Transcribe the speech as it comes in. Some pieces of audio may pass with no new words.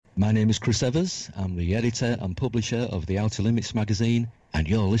My name is Chris Evers. I'm the editor and publisher of the Outer Limits magazine, and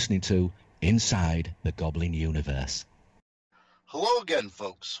you're listening to Inside the Goblin Universe. Hello again,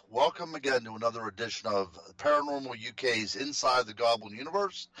 folks. Welcome again to another edition of Paranormal UK's Inside the Goblin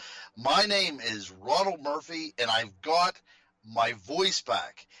Universe. My name is Ronald Murphy, and I've got my voice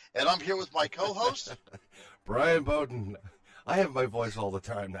back. And I'm here with my co-host, Brian Bowden. I have my voice all the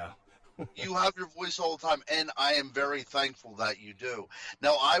time now. You have your voice all the time, and I am very thankful that you do.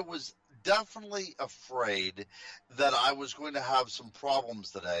 Now, I was definitely afraid that I was going to have some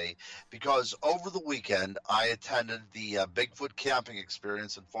problems today because over the weekend I attended the Bigfoot camping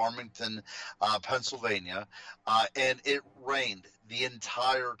experience in Farmington, Pennsylvania, and it rained the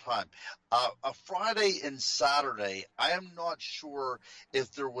entire time. A Friday and Saturday, I am not sure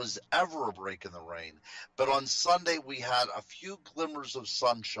if there was ever a break in the rain, but on Sunday we had a few glimmers of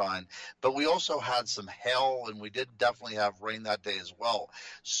sunshine, but we also had some hail, and we did definitely have rain that day as well.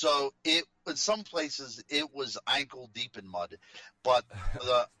 So in some places it was ankle deep in mud, but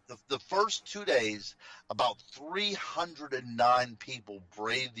the first 2 days, about 309 people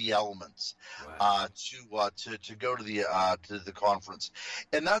braved the elements. Wow. To go to the conference,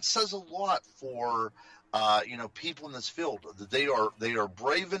 and that says a lot for people in this field. They are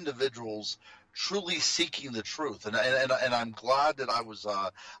brave individuals truly seeking the truth, and I'm glad that I was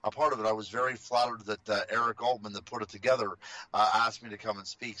a part of it. I was very flattered that Eric Altman, that put it together, asked me to come and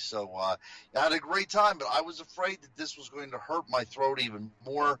speak. So I had a great time, but I was afraid that this was going to hurt my throat even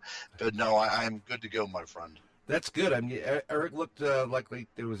more. But no, I am good to go, my friend. That's good. I mean, Eric looked like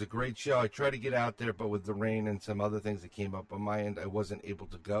it was a great show. I tried to get out there, but with the rain and some other things that came up on my end, I wasn't able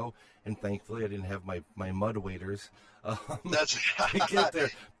to go. And thankfully, I didn't have my mud waders That's to get there.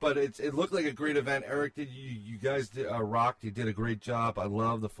 But it looked like a great event. Eric, you guys rocked. You did a great job. I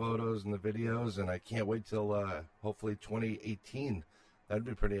love the photos and the videos, and I can't wait till hopefully 2018. That'd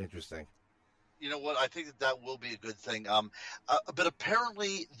be pretty interesting. You know what? I think that will be a good thing. But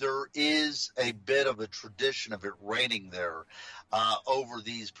apparently there is a bit of a tradition of it raining there over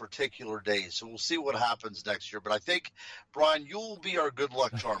these particular days. So we'll see what happens next year. But I think, Brian, you'll be our good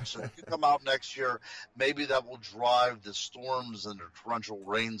luck charm. So if you come out next year, maybe that will drive the storms and the torrential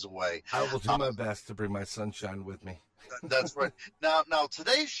rains away. I will do my best to bring my sunshine with me. That's right. Now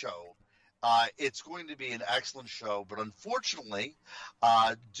today's show, it's going to be an excellent show, but unfortunately,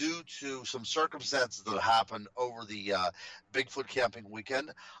 due to some circumstances that happened over the Bigfoot camping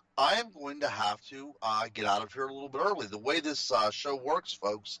weekend, I am going to have to get out of here a little bit early. The way this show works,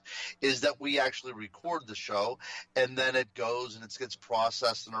 folks, is that we actually record the show, and then it goes and it gets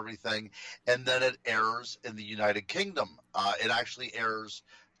processed and everything, and then it airs in the United Kingdom. It actually airs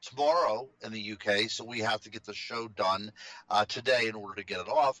tomorrow in the UK, so we have to get the show done today in order to get it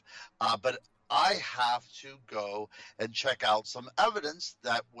off. But I have to go and check out some evidence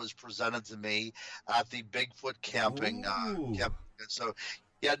that was presented to me at the Bigfoot camping camp. So,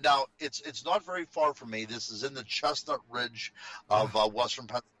 yeah, now it's not very far from me. This is in the Chestnut Ridge of western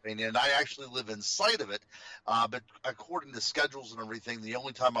Pennsylvania, and I actually live in sight of it. But according to schedules and everything, the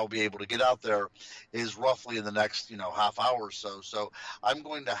only time I'll be able to get out there is roughly in the next half hour or so. So I'm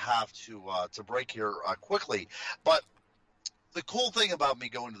going to have to break here quickly. But the cool thing about me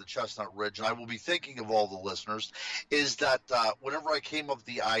going to the Chestnut Ridge, and I will be thinking of all the listeners, is that whenever I came up with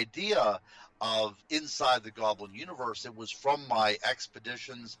the idea of Inside the Goblin Universe, it was from my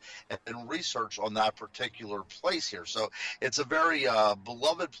expeditions and research on that particular place here. So it's a very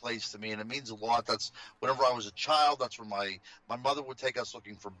beloved place to me, and it means a lot. That's whenever I was a child, that's where my mother would take us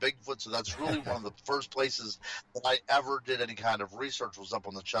looking for Bigfoot. So that's really one of the first places that I ever did any kind of research, was up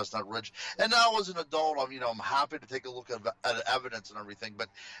on the Chestnut Ridge. And now as an adult, I'm happy to take a look at evidence and everything.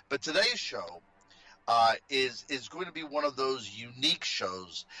 But today's show is going to be one of those unique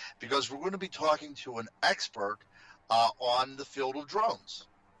shows because we're going to be talking to an expert on the field of drones.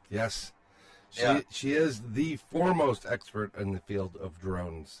 Yes. She is the foremost expert in the field of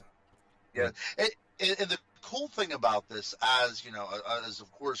drones. Yeah. And the cool thing about this, as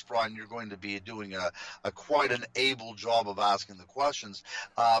of course, Brian, you're going to be doing a quite an able job of asking the questions,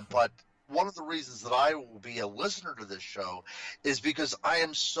 but one of the reasons that I will be a listener to this show is because I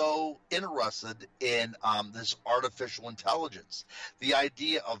am so interested in this artificial intelligence. The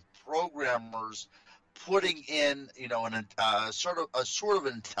idea of programmers putting in, a sort of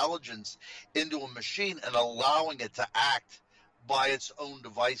intelligence into a machine and allowing it to act by its own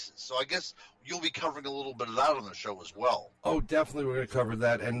devices. So I guess you'll be covering a little bit of that on the show as well. Oh, definitely, we're going to cover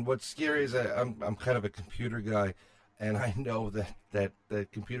that. And what's scary is I'm kind of a computer guy. And I know that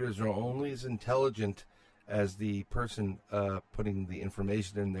computers are only as intelligent as the person putting the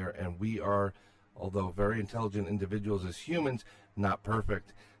information in there. And we are, although very intelligent individuals as humans, not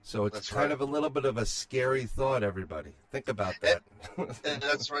perfect. So it's That's kind right. of a little bit of a scary thought, everybody. Think about that. And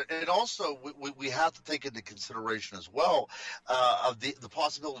that's right. And also, we have to take into consideration as well of the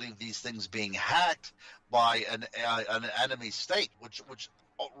possibility of these things being hacked by an enemy state, which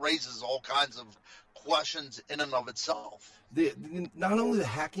raises all kinds of questions in and of itself. Not only the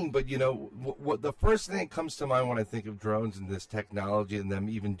hacking, but what the first thing that comes to mind when I think of drones and this technology and them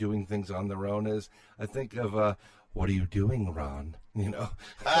even doing things on their own is I think of what are you doing, Ron?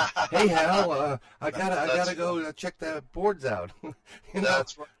 Hey Hal, I gotta go check the boards out.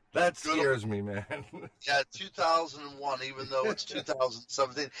 That's right. That scares me, man. Yeah, 2001, even though it's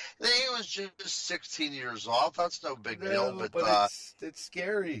 2017, he was just 16 years off. That's no big deal, but it's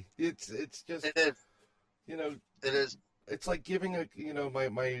scary. It's just it is. It is. It's like giving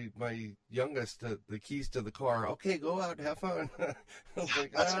my youngest the keys to the car. Okay, go out and have fun. I was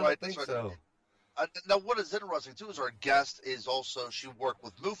like, That's I right. don't think so. Now, what is interesting too is our guest is also she worked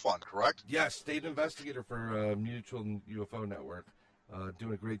with MUFON, correct? Yes, state investigator for Mutual UFO Network,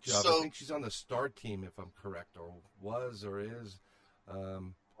 doing a great job. So, I think she's on the STAR team, if I'm correct, or was or is.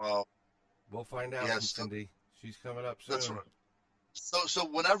 Well, we'll find out, yes, Cindy. She's coming up soon. That's right. So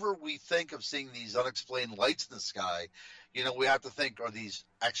whenever we think of seeing these unexplained lights in the sky, we have to think: are these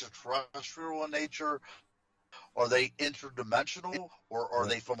extraterrestrial in nature? Are they interdimensional, or are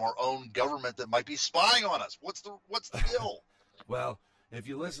they from our own government that might be spying on us? What's the deal? Well, if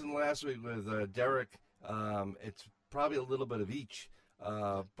you listened last week with Derek, it's probably a little bit of each,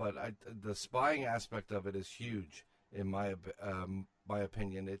 but the spying aspect of it is huge, in my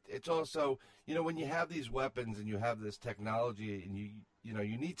opinion. It's also, when you have these weapons and you have this technology, and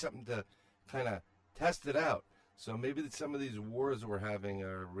you need something to kind of test it out. So maybe some of these wars we're having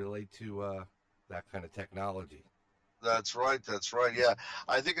relate to that kind of technology. That's right. Yeah,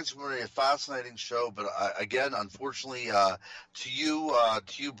 I think it's going to be a fascinating show. But again, unfortunately, to you,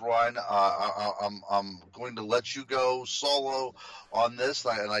 Brian, I'm going to let you go solo on this,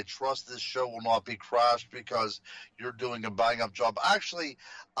 and I trust this show will not be crashed because you're doing a bang up job. Actually,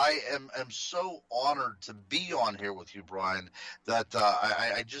 I am so honored to be on here with you, Brian. That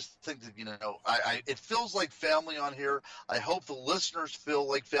I just think that it feels like family on here. I hope the listeners feel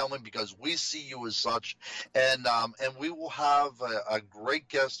like family because we see you as such, and we will have a great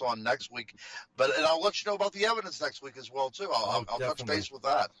guest on next week. And I'll let you know about the evidence next week as well too. I'll touch base with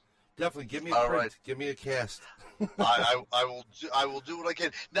that. Definitely, give me a print. Right. Give me a cast. I will do what I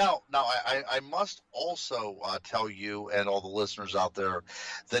can. Now I must also tell you and all the listeners out there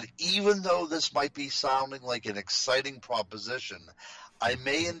that even though this might be sounding like an exciting proposition, I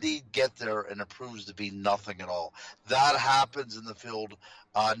may indeed get there and it proves to be nothing at all. That happens in the field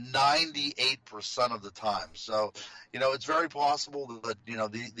 98% of the time. So, it's very possible that,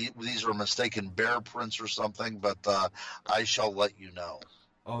 these are mistaken bear prints or something, but I shall let you know.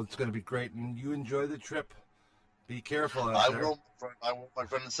 Oh, it's going to be great. And you enjoy the trip. Be careful out there. I will, my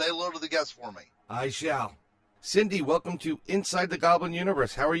friend, and say hello to the guests for me. I shall. Cindy, welcome to Inside the Goblin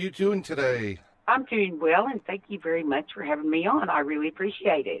Universe. How are you doing today? I'm doing well, and thank you very much for having me on. I really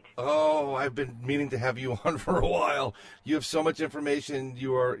appreciate it. Oh, I've been meaning to have you on for a while. You have so much information.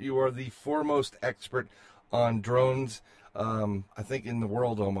 You are the foremost expert on drones, I think, in the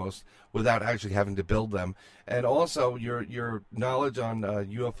world almost, without actually having to build them. And also, your knowledge on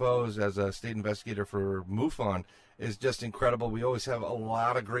UFOs as a state investigator for MUFON is just incredible. We always have a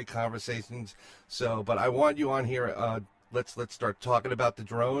lot of great conversations. But I want you on here. Let's start talking about the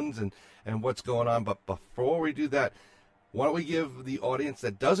drones and what's going on. But before we do that, why don't we give the audience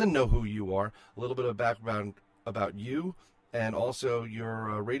that doesn't know who you are a little bit of background about you and also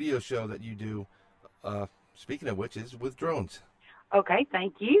your radio show that you do, speaking of which, is with drones. Okay,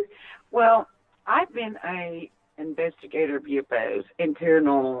 thank you. Well, I've been an investigator of UFOs and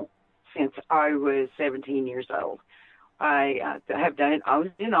paranormal since I was 17 years old. I have done it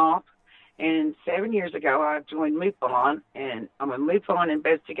on and off. And 7 years ago, I joined MUFON, and I'm a MUFON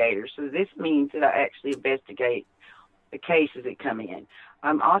investigator. So this means that I actually investigate the cases that come in.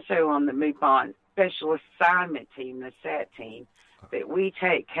 I'm also on the MUFON Special Assignment Team, the SAT team, that we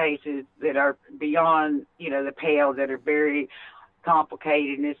take cases that are beyond, the pale, that are very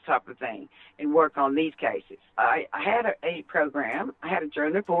complicated and this type of thing, and work on these cases. I had a program. I had a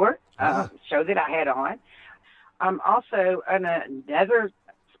drone report show that I had on. I'm also on another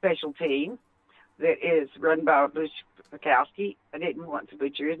special team that is run by Bush Bukowski. I didn't want to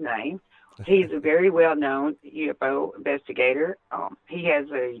butcher his name. He's a very well-known UFO investigator. He has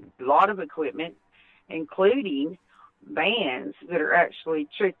a lot of equipment, including bands that are actually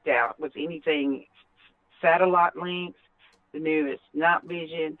tricked out with anything satellite links, the newest night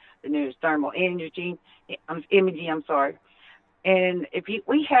vision, the newest thermal imaging, And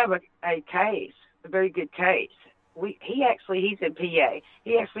we have a case, a very good case. He's in PA.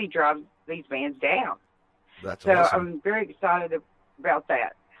 He actually drives these vans down. That's so awesome. I'm very excited about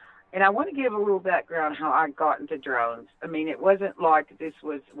that. And I want to give a little background how I got into drones. I mean, it wasn't like this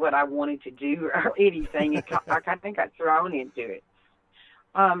was what I wanted to do or anything. I think I got thrown into it.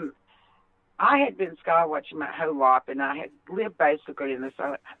 I had been sky watching my whole life, and I had lived basically in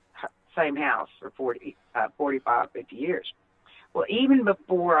the same house for 45, 50 years. Well, even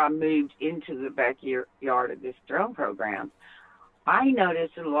before I moved into the backyard of this drone program, I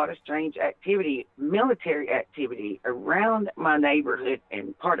noticed a lot of strange activity, military activity around my neighborhood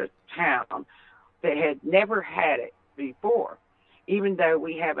and part of town that had never had it before, even though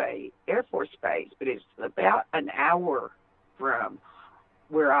we have a Air Force base, but it's about an hour from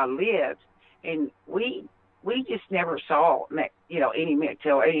where I lived, and we just never saw,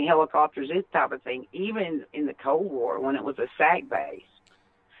 any helicopters, this type of thing, even in the Cold War when it was a SAC base.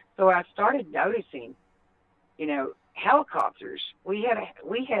 So I started noticing, helicopters. We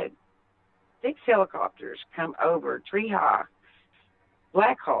had 6 helicopters come over tree high,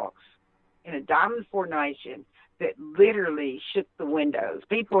 Black Hawks, in a diamond formation that literally shook the windows.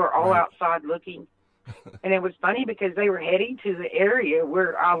 People were all outside looking. And it was funny because they were heading to the area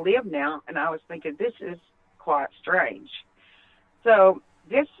where I live now, and I was thinking, this is quite strange. So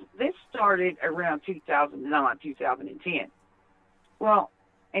this started around 2009, 2010. Well,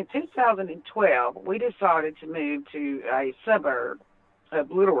 in 2012, we decided to move to a suburb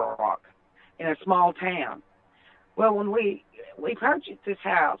of Little Rock in a small town. Well, when we purchased this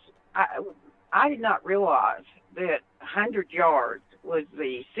house, I did not realize that 100 yards was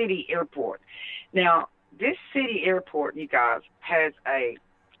the city airport. Now, this city airport, you guys, has a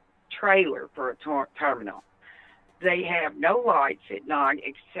trailer for a terminal. They have no lights at night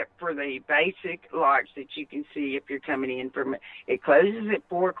except for the basic lights that you can see if you're coming in from it. It closes at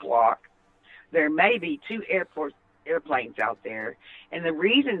 4 o'clock. There may be 2 airplanes out there. And the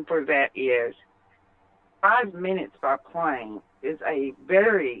reason for that is 5 minutes by plane is a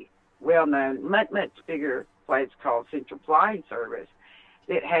very well-known, much bigger place called Central Flying Service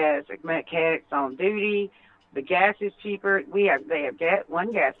that has mechanics on duty. The gas is cheaper. They have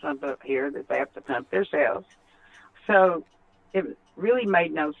one gas pump up here that they have to pump themselves. So it really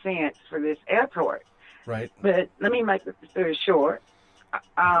made no sense for this airport. Right. But let me make this very short.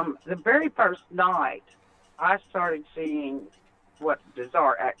 The very first night, I started seeing what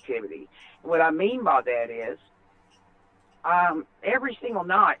bizarre activity. What I mean by that is every single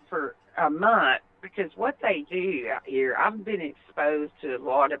night for a month, because what they do out here, I've been exposed to a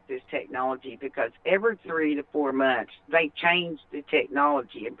lot of this technology because every 3 to 4 months, they change the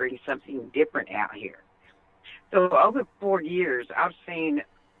technology and bring something different out here. So over 4 years, I've seen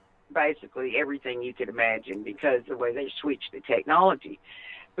basically everything you could imagine because of the way they switch the technology.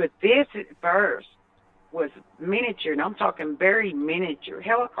 But this at first was miniature, and I'm talking very miniature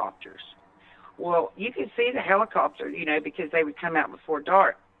helicopters. Well, you could see the helicopter, because they would come out before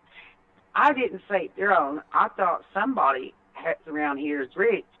dark. I didn't say drone. I thought somebody around here is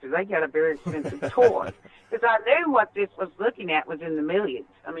rich because they got a very expensive toy. Because I knew what this was looking at was in the millions.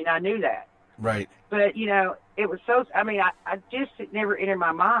 I mean, I knew that. Right. But, it was so, it never entered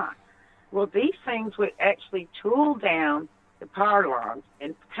my mind. Well, these things would actually tool down the power lines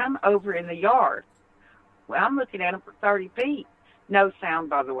and come over in the yard. Well, I'm looking at them for 30 feet. No sound,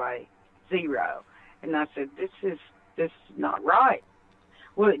 by the way, 0. And I said, this is not right.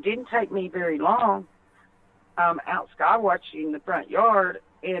 Well, it didn't take me very long out sky watching the front yard,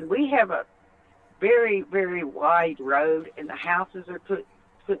 and we have a very, very wide road, and the houses are put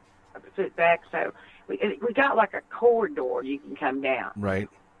back, so we got like a corridor you can come down. Right.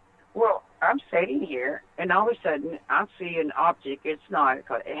 Well, I'm sitting here, and all of a sudden I see an object. It's not. It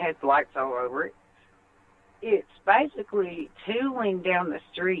has lights all over it. It's basically tooling down the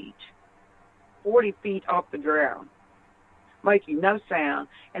street 40 feet off the ground, making no sound,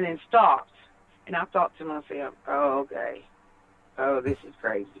 and then stops. And I thought to myself, oh, okay. Oh, this is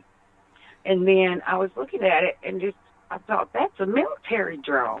crazy. And then I was looking at it, and I thought, that's a military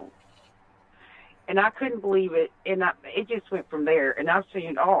drone. And I couldn't believe it, and it just went from there. And I've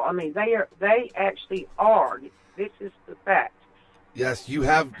seen they actually are. This is the fact. Yes, you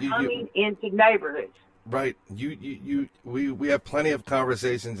have. Coming into neighborhoods. Right. We have plenty of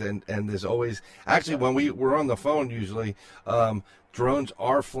conversations, and there's always, actually, when we're on the phone usually, drones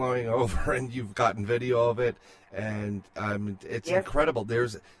are flying over, and you've gotten video of it, and it's incredible.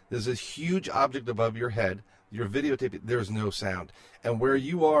 There's this huge object above your head. You're videotaping. There's no sound, and where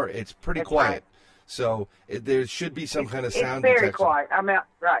you are, it's pretty quiet. Right. So there should be some kind of sound detection. It's very quiet. I'm out.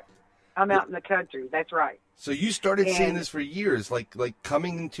 Right. I'm out in the country. That's right. So you started seeing And- this for years, like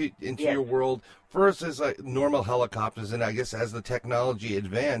coming into Yes. your world first as like normal helicopters, and I guess as the technology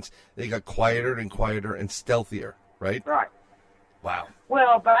advanced, they got quieter and quieter and stealthier, right? Right. Wow.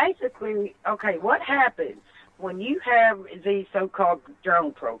 Well, basically, okay, what happens when you have these so-called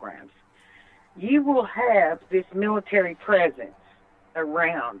drone programs? You will have this military presence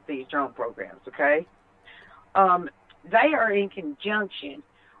around these drone programs, okay? They are in conjunction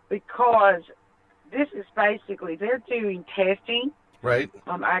because this is basically, they're doing testing. Right.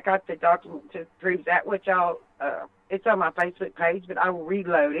 I got the document to prove that, which it's on my Facebook page, but I will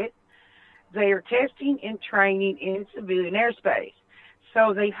reload it. They are testing and training in civilian airspace.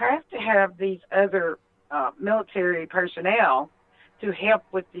 So they have to have these other military personnel to help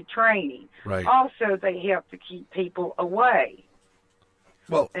with the training. Right. Also, they help to keep people away.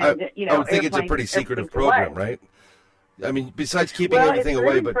 Well, And, I would think it's a pretty secretive program, away. right? I mean, besides keeping Well, everything it's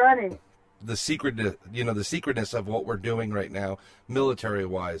away, really but funny. the secretness of what we're doing right now,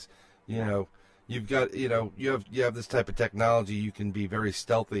 military-wise, you've got, you have this type of technology. You can be very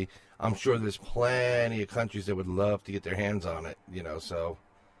stealthy. I'm sure there's plenty of countries that would love to get their hands on it. So.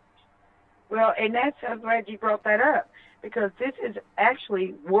 Well, and I'm glad you brought that up, because this is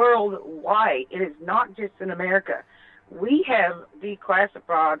actually worldwide. It is not just in America. We have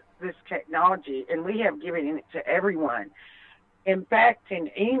declassified this technology, and we have given it to everyone. In fact, in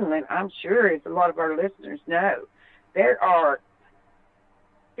England, I'm sure, as a lot of our listeners know, there are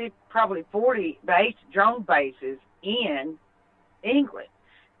probably 40 drone bases in England.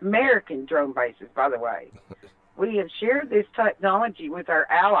 American drone bases, by the way. We have shared this technology with our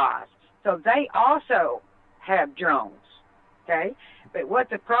allies, so they also have drones, okay? But what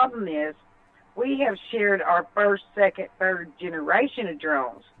the problem is, we have shared our first, second, third generation of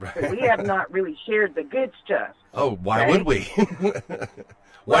drones, but we have not really shared the good stuff. Oh, why okay? would we?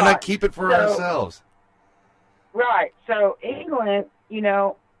 Why Right. not keep it for So- ourselves? Right. So England,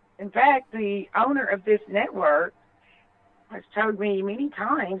 in fact, the owner of this network has told me many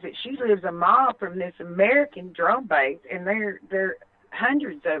times that she lives a mile from this American drone base, and there are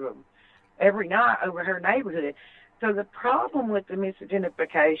hundreds of them every night over her neighborhood. So the problem with the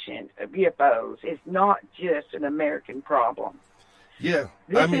misidentification of UFOs is not just an American problem. Yeah.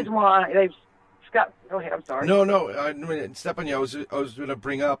 This is why they've got. Go ahead. I'm sorry. No. I mean, step on you. I was going to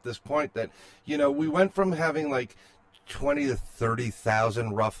bring up this point that we went from having like 20 to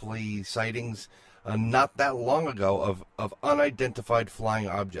 30,000 roughly sightings not that long ago of unidentified flying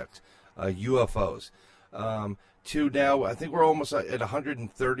objects, UFOs, to now I think we're almost at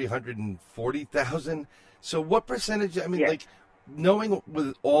 130, 140,000. So what percentage? I mean, Yes. like knowing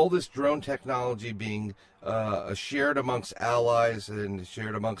with all this drone technology being shared amongst allies and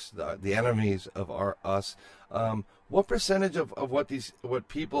shared amongst the enemies of us, what percentage of what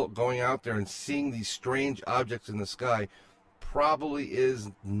people going out there and seeing these strange objects in the sky probably is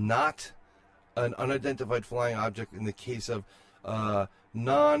not an unidentified flying object in the case of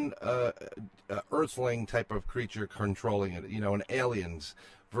non-earthling type of creature controlling it, and aliens,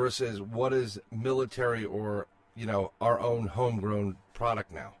 versus what is military or our own homegrown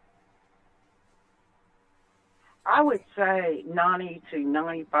product now? I would say 90 to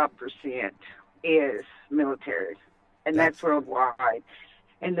 95% is military, and that's worldwide.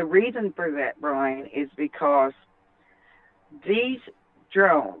 And the reason for that, Brian, is because these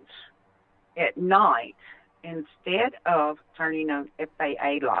drones at night, instead of turning on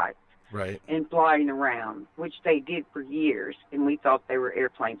FAA lights Right. and flying around, which they did for years, and we thought they were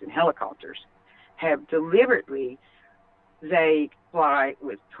airplanes and helicopters, have deliberately, they fly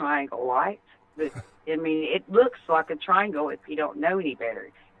with triangle lights. I mean, it looks like a triangle if you don't know any better,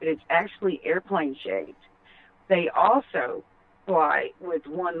 but it's actually airplane shaped. They also fly with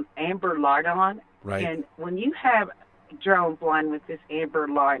one amber light on, Right. and when you have a drone flying with this amber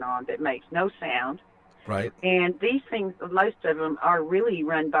light on that makes no sound, Right. and these things, most of them are really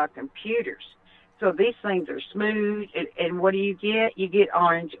run by computers. So these things are smooth, and what do you get? You get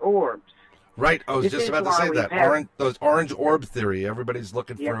orange orbs. Right. I was This just is about to why say we that. have- Those orange orb theory. Everybody's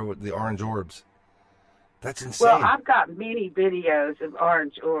looking Yep. for the orange orbs. That's insane. Well, I've got many videos of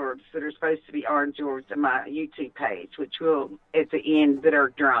orange orbs that are supposed to be orange orbs on my YouTube page, which will, at the end, that are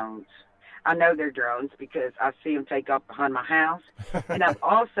drones. I know they're drones because I see them take off behind my house. And I've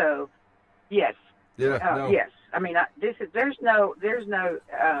also, yes, no. yes. I mean, there's no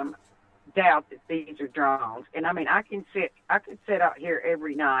doubt that these are drones. And I mean, I could sit out here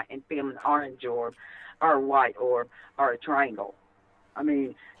every night and film an orange orb or a white orb or a triangle. I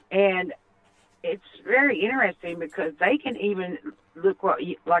mean, and it's very interesting because they can even look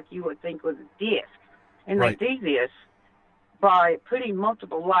like you would think was a disc. And Right. they do this by putting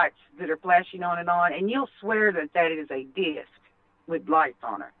multiple lights that are flashing on, and you'll swear that that is a disc with lights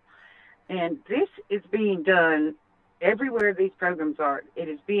on it. And this is being done everywhere these programs are. It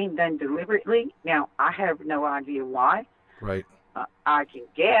is being done deliberately. Now, I have no idea why. Right. I can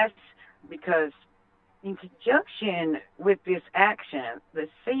guess because in conjunction with this action, the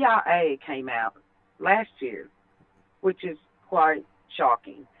CIA came out last year, which is quite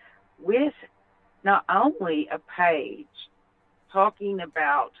shocking, with not only a page talking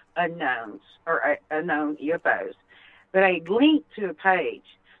about unknowns or unknown UFOs, but a link to a page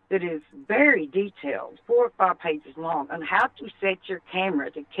that is very detailed, 4 or 5 pages long, on how to set your camera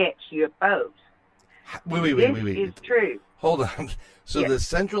to catch UFOs. Wait. This is true. Hold on. So Yes. the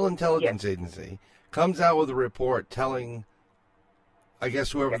Central Intelligence Agency comes out with a report telling, I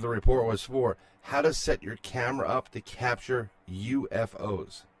guess whoever the report was for, how to set your camera up to capture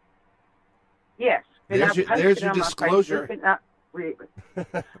UFOs. Yes. And There's I your- posted there's your on my disclosure. Facebook, but not really.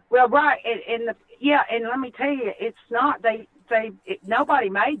 Well, right, and let me tell you, it's not nobody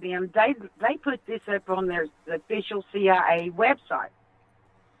made them. They put this up on the official CIA website.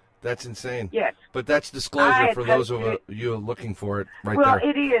 That's insane. Yes. But that's I disclosure had for those of posted you looking for it right Well, there.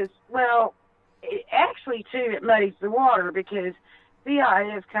 it is. Well, actually, too, it muddies the water because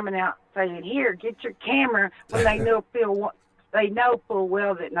CIA is coming out saying, "Here, get your camera," when they know full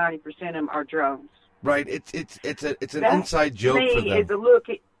well that 90% of them are drones. Right. It's an That, inside joke to for me, them. is a look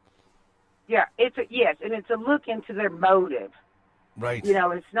at, and it's a look into their motive. Right. You know,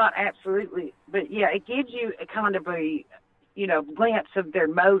 it's not absolutely, but yeah, it gives you a kind of a, glimpse of their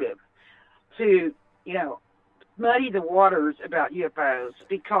motive to, muddy the waters about UFOs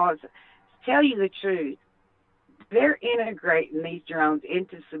because, to tell you the truth, they're integrating these drones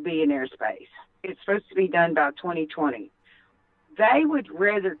into civilian airspace. It's supposed to be done by 2020. They would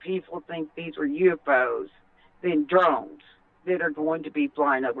rather people think these were UFOs than drones that are going to be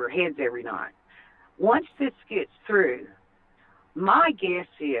flying over heads every night. Once this gets through, my guess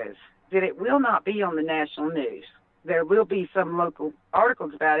is that it will not be on the national news. There will be some local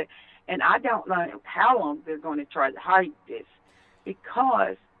articles about it, and I don't know how long they're going to try to hide this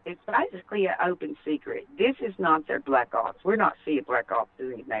because it's basically an open secret. This is not their black ops. We're not seeing black ops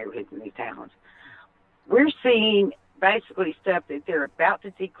in these neighborhoods and these towns. We're seeing basically stuff that they're about to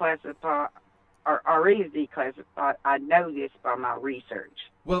declassify or already declassified. I know this by my research.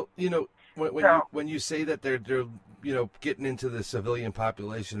 Well, when you say that they're getting into the civilian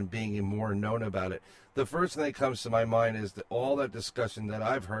population and being more known about it, the first thing that comes to my mind is that all that discussion that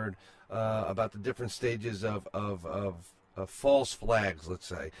I've heard about the different stages of false flags, let's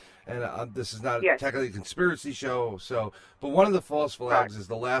say. And this is not technically a conspiracy show, but one of the false flags is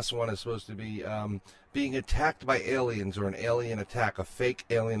the last one is supposed to be being attacked by aliens or an alien attack, a fake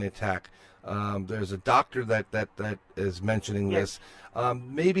alien attack. There's a doctor that is mentioning this.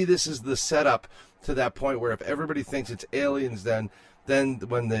 Maybe this is the setup to that point where if everybody thinks it's aliens, then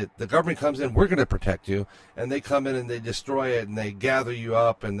when the government comes in, we're going to protect you, and they come in and they destroy it and they gather you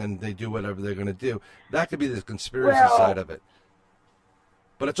up and then they do whatever they're going to do. That could be the conspiracy side of it.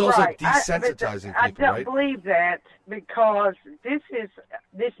 But it's also desensitizing I people, don't right? believe that because this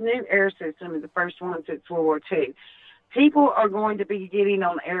new air system is the first one since World War II. People are going to be getting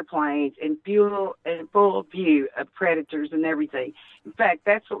on airplanes in full view of predators and everything. In fact,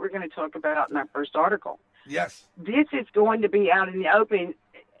 that's what we're going to talk about in our first article. Yes. This is going to be out in the open,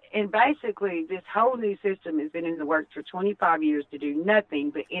 and basically this whole new system has been in the works for 25 years to do nothing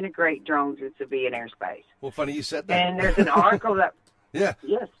but integrate drones with civilian airspace. Well, funny you said that. And there's an article that... Yeah.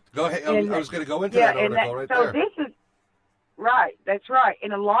 Yes. Go ahead. I was going to go into that article right so there. this is... Right, that's right.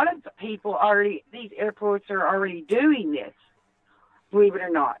 And a lot of people these airports are already doing this, believe it or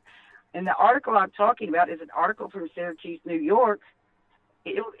not. And the article I'm talking about is an article from Syracuse, New York.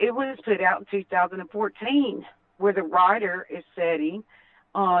 It was put out in 2014, where the writer is setting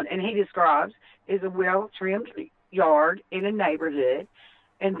on, and he describes, is a well-trimmed yard in a neighborhood,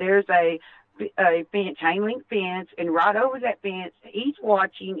 and there's a fence, chain link fence, and right over that fence, he's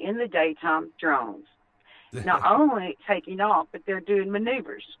watching in the daytime drones. Not only taking off, but they're doing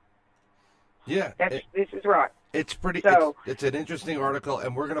maneuvers. Yeah. This is right. It's pretty. So, it's an interesting article,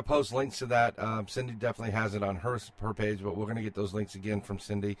 and we're going to post links to that. Cindy definitely has it on her page, but we're going to get those links again from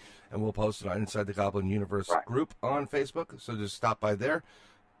Cindy, and we'll post it on Inside the Goblin Universe group on Facebook. So just stop by there.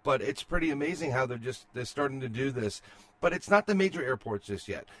 But it's pretty amazing how they're starting to do this. But it's not the major airports just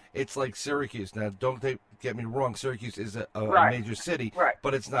yet. It's like Syracuse. Now, don't get me wrong. Syracuse is a major city,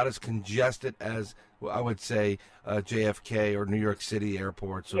 but it's not as congested as I would say JFK or New York City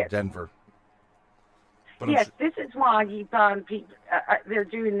airports or Denver. But this is why you find people, they're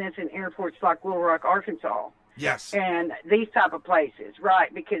doing this in airports like Little Rock, Arkansas. Yes. and these type of places,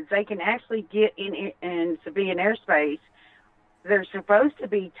 right? Because they can actually get in civilian airspace. They're supposed to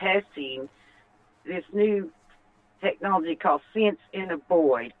be testing this new technology called Sense and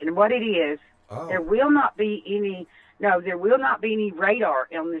Avoid, and what it is, there will not be any radar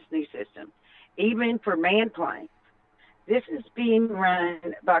on this new system, even for manned planes. This is being run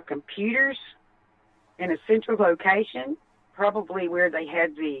by computers in a central location, probably where they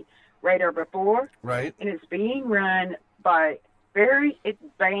had the radar before. Right. And it's being run by very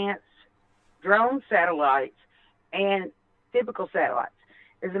advanced drone satellites and typical satellites.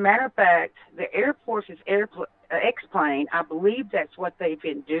 As a matter of fact, the Air Force's X-plane, I believe that's what they've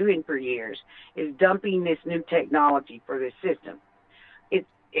been doing for years, is dumping this new technology for this system.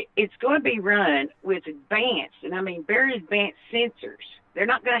 It's going to be run with advanced, and I mean very advanced sensors. They're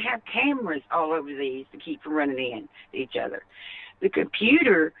not going to have cameras all over these to keep from running in each other. The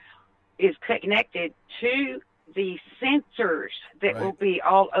computer is connected to the sensors that will be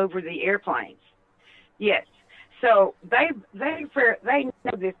all over the airplanes. Yes. So they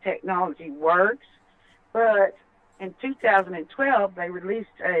know this technology works, but in 2012 they released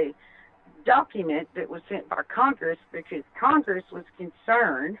a document that was sent by Congress because Congress was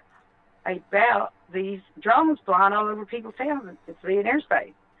concerned about these drones flying all over people's towns in civilian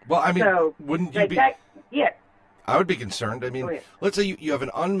airspace. Well, I mean, so wouldn't you be? Yes. I would be concerned. I mean, let's say you have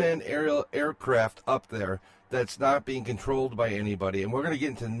an unmanned aircraft up there that's not being controlled by anybody, and we're going to get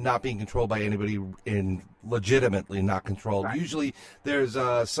into not being controlled by anybody in legitimately not controlled. Right. Usually, there's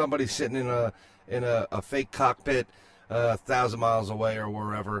somebody sitting in a fake cockpit 1,000 miles away or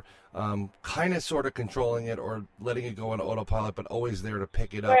wherever, kind of sort of controlling it or letting it go on autopilot, but always there to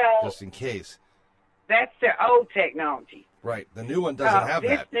pick it up just in case. That's the old technology. Right. The new one doesn't have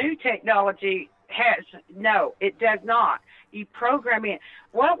that. This new technology it does not. You program in.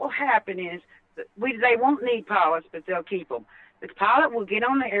 What will happen is they won't need pilots, but they'll keep them. The pilot will get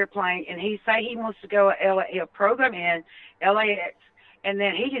on the airplane, and he wants to go he'll program in LAX, and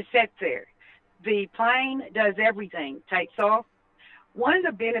then he just sits there. The plane does everything, takes off. One of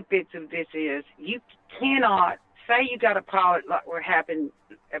the benefits of this is you cannot, say you got a pilot like what happened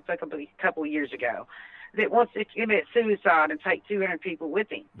a couple of years ago that wants to commit suicide and take 200 people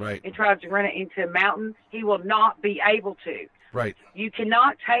with him. Right. And tries to run it into a mountain, he will not be able to. Right. You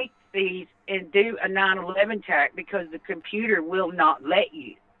cannot take these and do a 9/11 attack because the computer will not let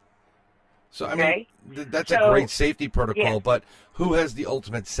you. So, I mean, that's a great safety protocol, but who has the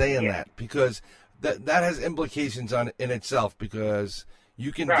ultimate say in that? Because that has implications in itself, because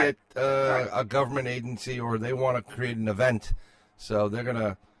you can get a government agency, or they want to create an event, so they're going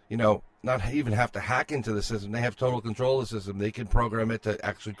to, not even have to hack into the system. They have total control of the system. They can program it to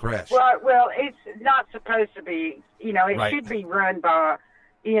actually crash. Well, it's not supposed to be, it should be run by,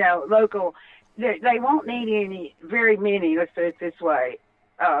 local. They won't need very many, let's put it this way,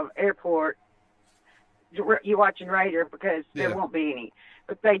 airport, you're watching radar, because there won't be any.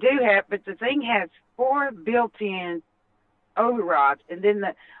 But they do have, but the thing has 4 built-in overrides, and then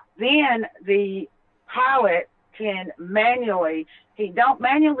the pilot can he don't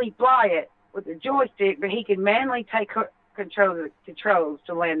manually fly it with the joystick, but he can manually take control of the controls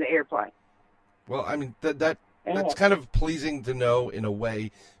to land the airplane. Well, I mean, that's kind of pleasing to know in a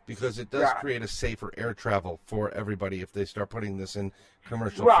way, because it does create a safer air travel for everybody if they start putting this in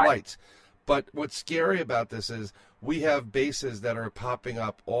commercial flights. But what's scary about this is we have bases that are popping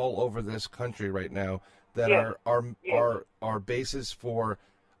up all over this country right now that are bases for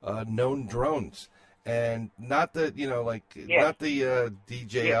known drones. And not the, not the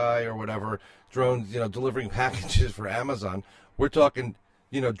DJI or whatever drones, delivering packages for Amazon. We're talking,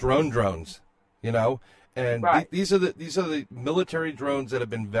 drones, and these are the military drones that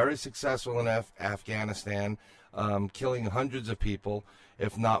have been very successful in Afghanistan, killing hundreds of people,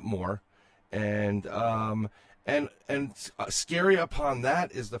 if not more. And scary upon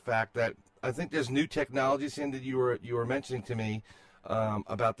that is the fact that I think there's new technology, Sandy, that you were mentioning to me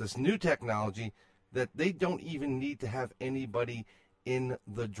about this new technology, that they don't even need to have anybody in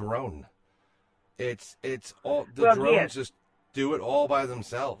the drone. It's all the drones just do it all by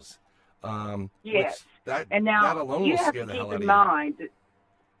themselves. That alone will scare the hell out of you.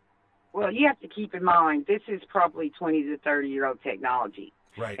 Well, you have to keep in mind, this is probably 20 to 30-year-old technology.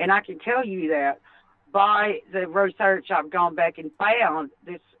 Right. And I can tell you that by the research I've gone back and found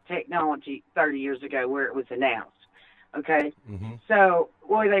this technology 30 years ago where it was announced. Okay? Mm-hmm. So,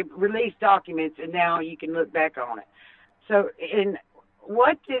 they released documents, and now you can look back on it. So,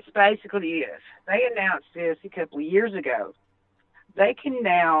 what this basically is, they announced this a couple of years ago. They can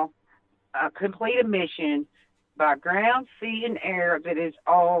now complete a mission by ground, sea, and air that is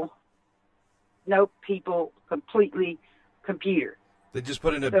all no people, completely computer. They just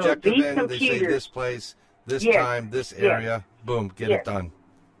put an So objective these in. They say computers- this place, this Yes, time, this area. Boom, get Yes. it done.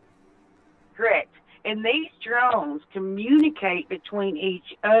 Correct. And these drones communicate between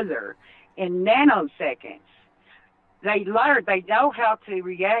each other in nanoseconds. They learn, they know how to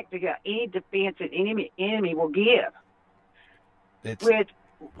react to any defense that enemy will give. It's With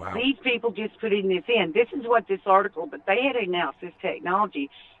wow. these people just putting this in. This is what this article, but they had announced this technology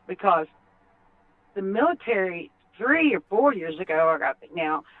because the military 3 or 4 years ago,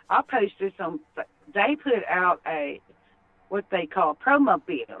 now I'll post this on, they put out what they call promo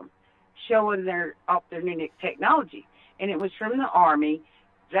film showing off their new technology. And it was from the Army.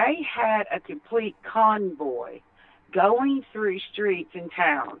 They had a complete convoy going through streets and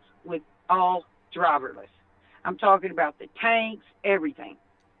towns with all driverless. I'm talking about the tanks, everything.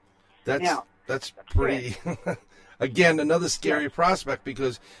 That's pretty. Again, another scary prospect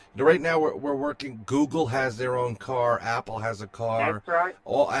because right now we're working. Google has their own car. Apple has a car. That's right.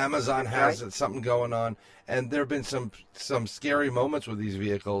 All Amazon That's has something going on, and there have been some scary moments with these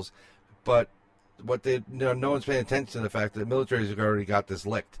vehicles. But no one's paying attention to the fact that the military's have already got this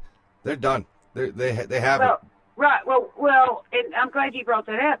licked. They're done. They have it. Right. Well, and I'm glad you brought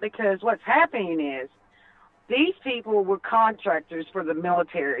that up because what's happening is these people were contractors for the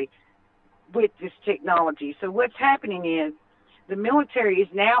military with this technology. So what's happening is the military is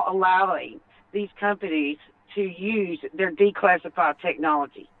now allowing these companies to use their declassified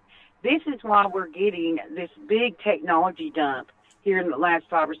technology. This is why we're getting this big technology dump here in the last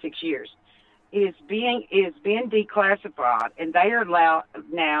 5 or 6 years. It's been declassified, and they are allowed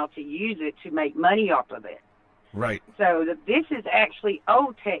now to use it to make money off of it. Right. So this is actually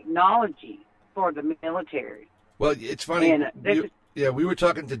old technology for the military. Well, it's funny. And we were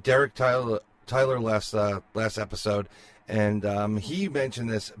talking to Derek Tyler last episode, and he mentioned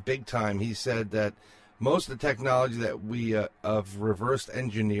this big time. He said that most of the technology that we have reverse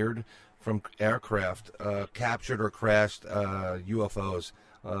engineered from aircraft, captured or crashed UFOs.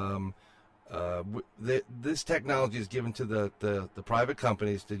 This technology is given to the private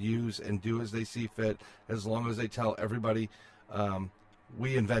companies to use and do as they see fit, as long as they tell everybody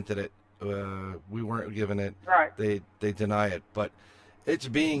we invented it, we weren't given it. Right. They deny it, but it's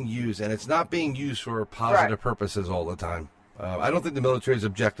being used, and it's not being used for positive purposes all the time. I don't think the military's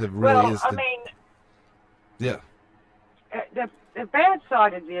objective really is. Yeah. The bad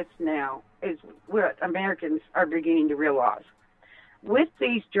side of this now is what Americans are beginning to realize. With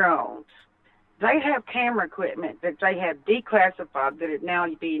these drones, they have camera equipment that they have declassified that is now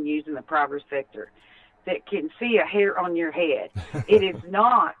being used in the private sector that can see a hair on your head. It is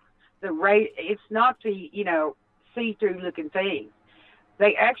not it's not the, see-through looking thing.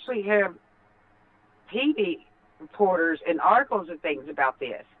 They actually have TV reporters and articles and things about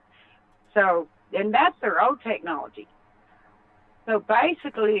this. So, and that's their old technology. So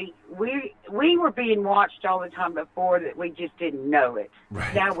basically, we were being watched all the time before that we just didn't know it.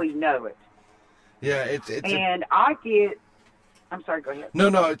 Right. Now we know it. Yeah, I'm sorry, go ahead.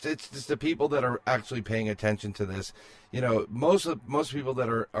 No, it's just the people that are actually paying attention to this. Most people that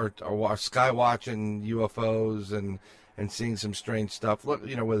are sky watching UFOs and seeing some strange stuff. Look,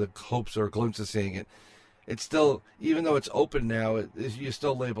 with a hopes or a glimpse of seeing it. It's still, even though it's open now, you're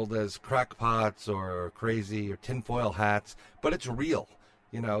still labeled as crackpots or crazy or tinfoil hats, but it's real.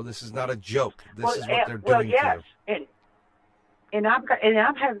 This is not a joke. This is what they're doing to you. And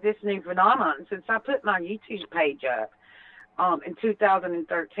I've had this new phenomenon since I put my YouTube page up in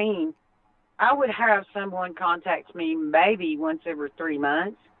 2013. I would have someone contact me maybe once every 3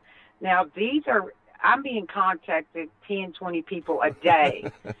 months. Now, I'm being contacted 10, 20 people a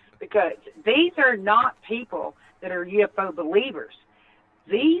day because these are not people that are UFO believers.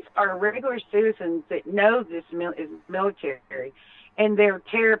 These are regular citizens that know this is military, and they're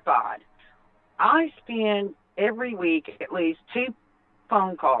terrified. I spend every week at least 2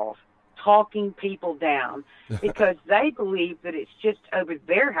 phone calls talking people down because they believe that it's just over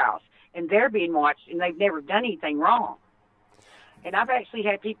their house and they're being watched and they've never done anything wrong. And I've actually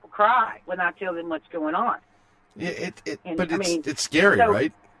had people cry when I tell them what's going on. Yeah, it's scary,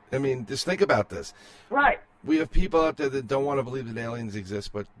 right? I mean, just think about this. Right. We have people out there that don't want to believe that aliens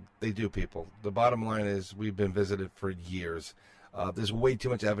exist, but they do, people. The bottom line is we've been visited for years. There's way too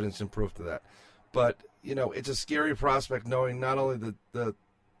much evidence and proof to that. But, it's a scary prospect knowing not only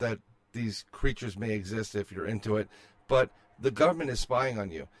that these creatures may exist if you're into it, but the government is spying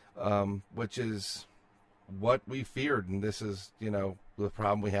on you, which is what we feared, and this is, the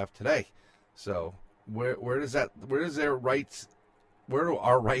problem we have today. So where do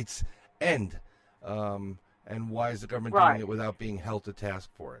our rights end? And why is the government doing it without being held to task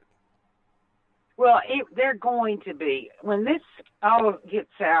for it? Well, they're going to be. When this all gets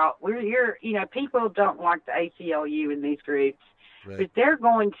out, people don't like the ACLU and these groups, Right. but they're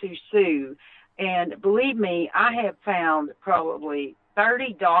going to sue. And believe me, I have found probably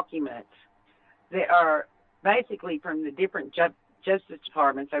 30 documents that are basically from the different justice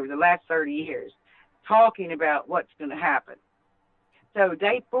departments over the last 30 years talking about what's going to happen. So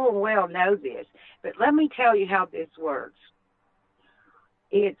they full well know this. But let me tell you how this works.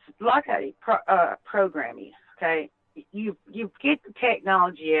 It's like a programming, okay? You get the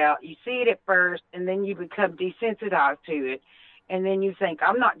technology out, you see it at first, and then you become desensitized to it, and then you think,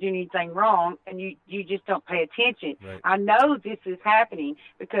 I'm not doing anything wrong, and you just don't pay attention. Right. I know this is happening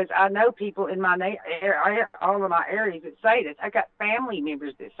because I know people in my all of my areas that say this. I got family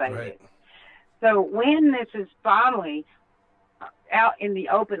members that say Right. this. So when this is finally out in the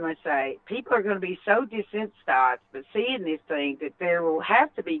open, let's say, people are going to be so desensitized to seeing this thing that there will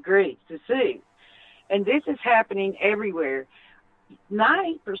have to be groups to sue. And this is happening everywhere.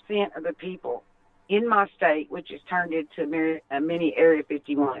 90% of the people in my state, which has turned into a mini Area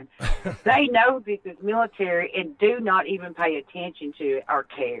 51, they know this is military and do not even pay attention to it or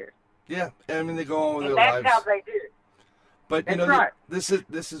care. Yeah, I mean, they go on with And their that's lives. how they do it. But That's right.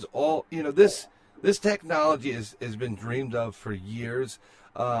 this is all, this technology has been dreamed of for years.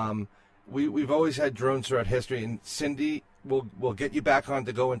 We've always had drones throughout history, and Cindy will get you back on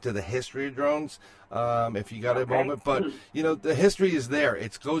to go into the history of drones if you got a moment. But the history is there.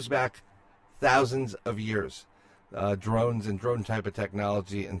 It goes back thousands of years. Drones and drone type of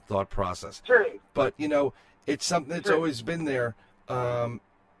technology and thought process. True. But it's something that's always been there. The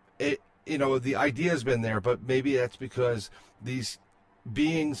idea's been there, but maybe that's because these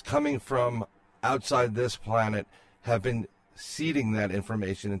beings coming from outside this planet have been seeding that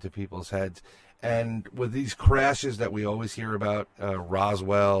information into people's heads. And with these crashes that we always hear about,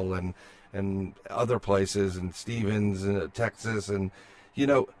 Roswell and other places, and Stevens, Texas, and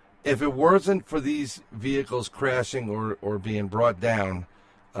if it wasn't for these vehicles crashing or being brought down,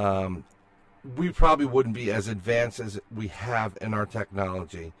 we probably wouldn't be as advanced as we have in our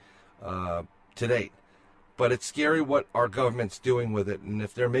technology to date. But it's scary what our government's doing with it. And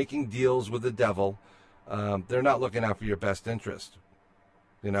if they're making deals with the devil, they're not looking out for your best interest,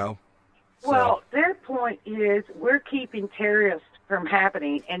 So. Well, their point is we're keeping terrorists from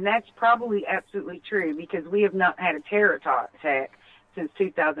happening, and that's probably absolutely true because we have not had a terror attack since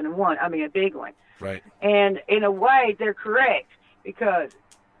 2001. I mean, a big one. Right. And in a way, they're correct because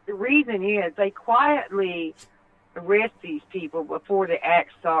the reason is they quietly arrest these people before the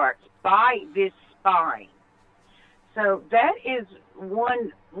act starts by this spying. So that is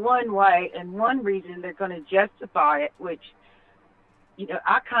one way and one reason they're going to justify it, which,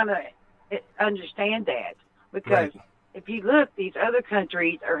 I kind of understand that because if you look, these other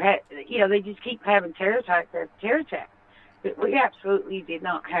countries they just keep having terror attacks after terror attacks. But we absolutely did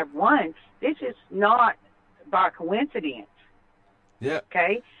not have one. This is not by coincidence. Yeah.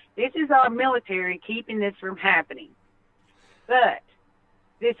 Okay? This is our military keeping this from happening. But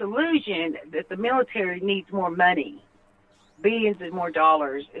this illusion that the military needs more money, billions and more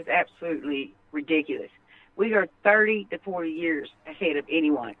dollars, is absolutely ridiculous. We are 30 to 40 years ahead of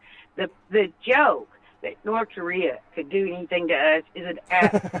anyone. The joke that North Korea could do anything to us is an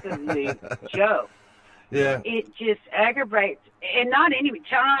absolute joke. Yeah. It just aggravates, and not any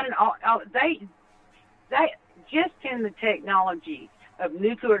China. They just in the technology of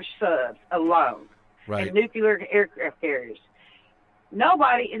nuclear subs alone, Right. and nuclear aircraft carriers.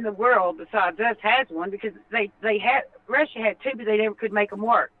 Nobody in the world besides us has one because Russia had two, but they never could make them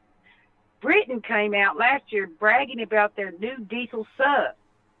work. Britain came out last year bragging about their new diesel sub.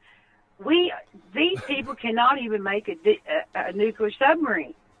 These people cannot even make a nuclear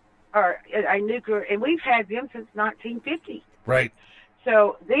submarine or a nuclear, and we've had them since 1950. Right.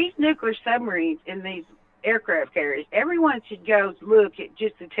 So these nuclear submarines and these aircraft carriers, everyone should go look at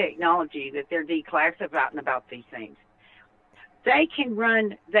just the technology that they're declassifying about these things. They can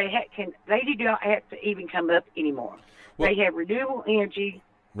run. They do not have to even come up anymore. Well, they have renewable energy.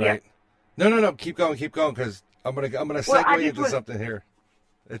 Right. Yeah. No. Keep going, because I'm gonna segue into something here.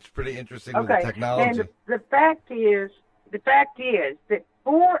 It's pretty interesting with the technology. And the fact is that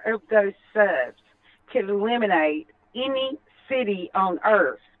 4 of those subs can eliminate any city on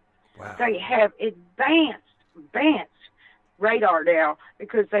Earth. Wow. They have advanced radar now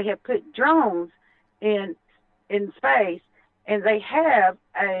because they have put drones in space, and they have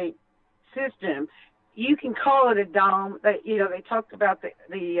a system. You can call it a dome. They talked about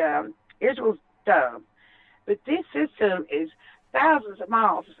the Israel's dome, but this system is thousands of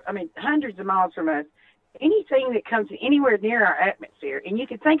miles. I mean, hundreds of miles from us, anything that comes anywhere near our atmosphere, and you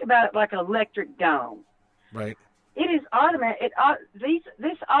can think about it like an electric dome. Right. It is automated.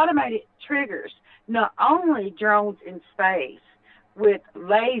 This automated triggers not only drones in space with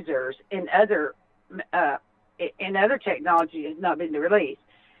lasers and other technology has not been released.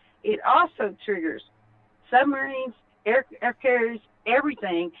 It also triggers submarines, air carriers,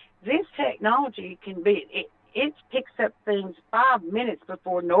 everything. This technology can be. It picks up things 5 minutes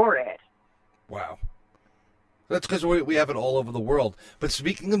before NORAD. Wow. That's because we have it all over the world. But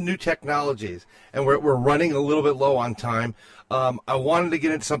speaking of new technologies, and we're running a little bit low on time, I wanted to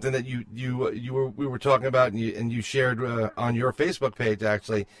get into something that we were talking about, and you shared on your Facebook page.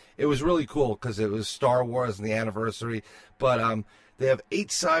 Actually, it was really cool because it was Star Wars and the anniversary. But they have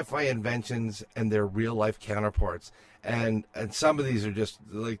 8 sci-fi inventions and their real life counterparts, and some of these are just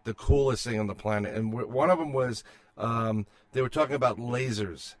like the coolest thing on the planet. And one of them was they were talking about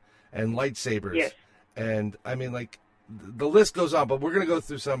lasers and lightsabers. Yes. And I mean, like, the list goes on, but we're going to go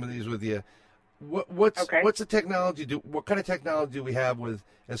through some of these with you. What's the technology? What kind of technology do we have with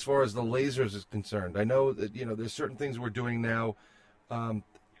as far as the lasers is concerned? I know that there's certain things we're doing now.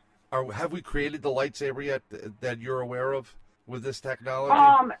 Have we created the lightsaber yet that you're aware of with this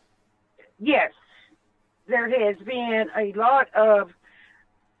technology? Yes, there has been a lot of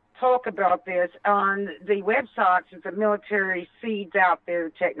talk about this on the websites that the military feeds out their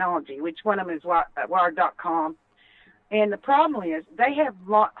technology, which one of them is Wired.com. And the problem is they have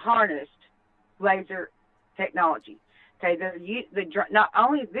harnessed laser technology. Okay, not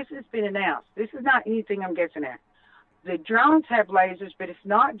only this has been announced. This is not anything I'm guessing at. The drones have lasers, but it's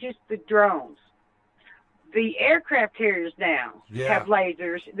not just the drones. The aircraft carriers now have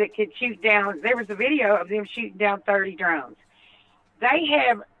lasers that can shoot down. There was a video of them shooting down 30 drones.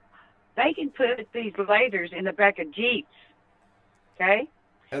 They can put these lasers in the back of Jeeps, okay?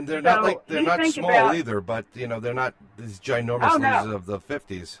 And they're not small either, but they're not these ginormous lasers of the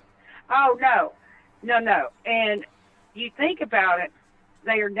 50s. Oh no. And you think about it,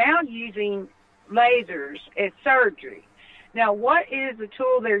 they are now using lasers as surgery. Now, what is the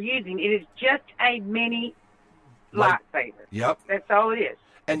tool they're using? It is just a mini lightsaber. Yep. That's all it is.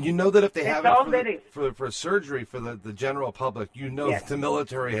 And you know that if they have it for surgery for the general public, that the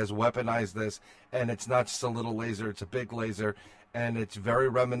military has weaponized this, and it's not just a little laser, it's a big laser, and it's very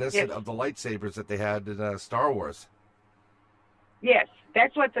reminiscent of the lightsabers that they had in Star Wars. Yes,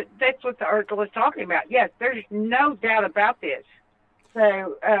 that's what the article is talking about. Yes, there's no doubt about this.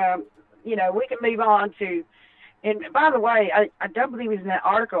 So, we can move on to, and by the way, I don't believe it's in that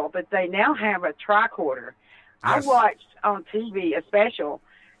article, but they now have a tricorder. Yes. I watched on TV a special.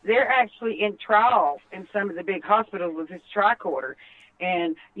 They're actually in trials in some of the big hospitals with this tricorder,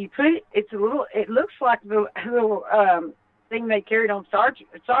 and you put it looks like the little thing they carried on Star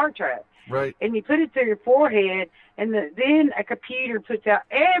Trek. Right. And you put it through your forehead, and then a computer puts out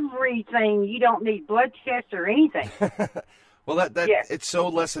everything. You don't need blood tests or anything. Well, it's so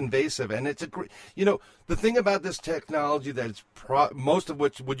less invasive, and it's the thing about this technology that it's most of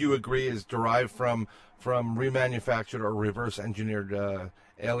which, would you agree, is derived from remanufactured or reverse engineered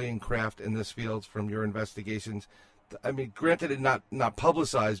alien craft in this field from your investigations. I mean, granted, it's not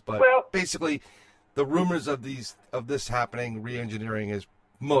publicized, but basically, the rumors of this happening, re-engineering, is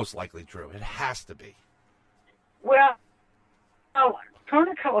most likely true. It has to be. Well,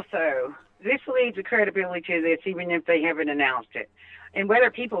 Colonel Coso, this leads the credibility to this, even if they haven't announced it. And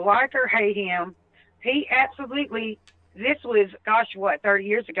whether people like or hate him, he absolutely, this was, 30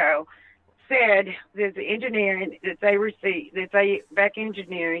 years ago, said that the engineering that they received, back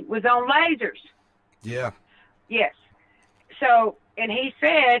engineering, was on lasers. Yeah. Yes. So, and he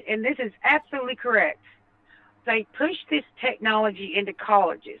said, and this is absolutely correct, they pushed this technology into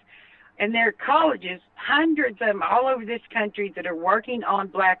colleges. And there are colleges, hundreds of them all over this country, that are working on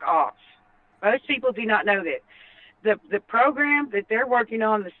black ops. Most people do not know that. The program that they're working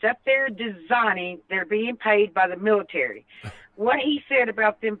on, the stuff they're designing, they're being paid by the military. What he said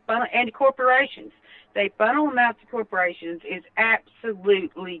about them and corporations, they funnel them out to corporations, is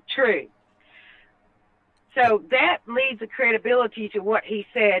absolutely true. So that leads the credibility to what he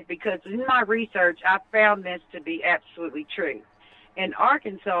said, because in my research, I found this to be absolutely true. And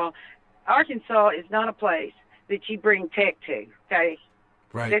Arkansas is not a place that you bring tech to, okay?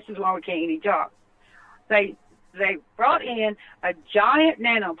 Right. This is why we can't get any jobs. They brought in a giant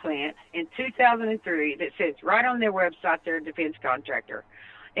nano plant in 2003 that sits right on their website. They're a defense contractor.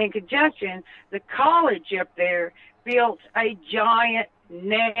 In conjunction, the college up there built a giant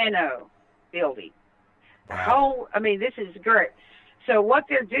nano building. Wow. This is great. So what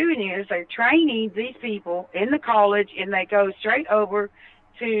they're doing is they're training these people in the college, and they go straight over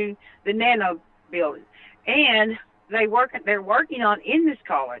to the nano building. And they're working on, in this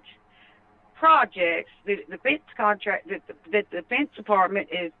college, projects that the defense contract that the Defense Department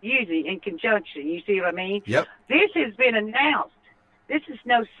is using in conjunction. You see what I mean? Yep. This has been announced. This is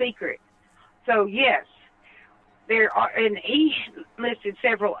no secret. So yes, there are, and he listed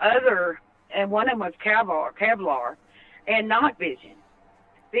several other, and one of them was Kevlar and Night Vision.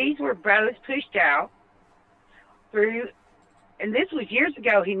 These were both pushed out through, and this was years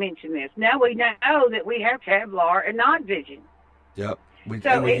ago he mentioned this. Now we know that we have Kevlar and Night Vision. Yep. We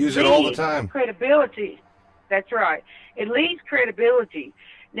It use it all the leads time. Credibility. That's right. It leads credibility.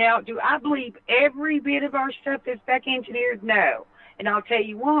 Now, do I believe every bit of our stuff is back engineered? No. And I'll tell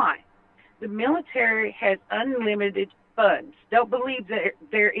you why. The military has unlimited funds. Don't believe that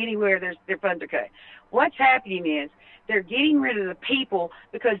they're anywhere their funds are cut. What's happening is they're getting rid of the people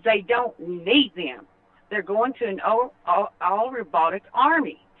because they don't need them. They're going to an all robotic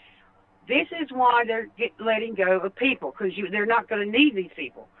army. This is why they're letting go of people, because they're not going to need these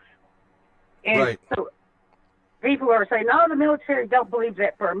people. And Right. so people are saying, no, the military don't believe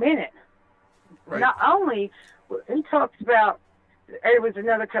that for a minute. Right. Not only, he talks about, there was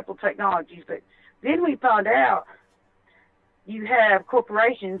another couple of technologies, but then we found out you have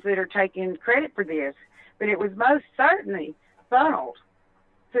corporations that are taking credit for this, but it was most certainly funneled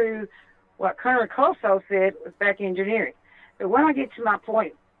through what Colonel Coso said was back engineering. But when I get to my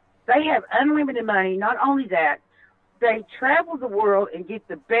point, they have unlimited money. Not only that, they travel the world and get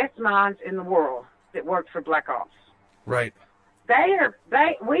the best minds in the world that work for Black Ops. Right.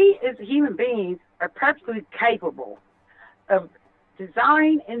 We as human beings are perfectly capable of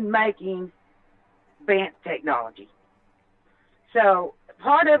designing and making advanced technology. So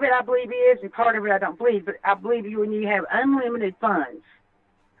part of it I believe is, and part of it I don't believe, but I believe you when you have unlimited funds,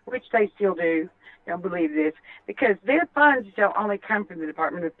 which they still do. Don't believe this, because their funds don't only come from the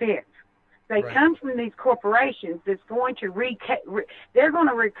Department of Defense. They Right. come from these corporations that's going to they're going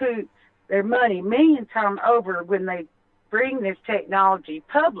to recoup their money million times over when they bring this technology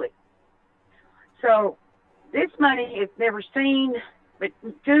public. So this money is never seen, but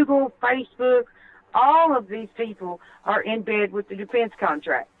Google, Facebook, all of these people are in bed with the defense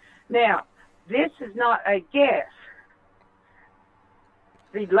contract. Now, this is not a guess.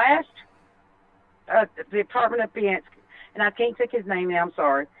 The last the Department of Defense, and I can't think his name now, I'm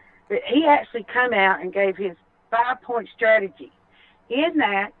sorry, but he actually come out and gave his 5-point strategy. In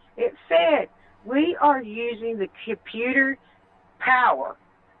that, it said, we are using the computer power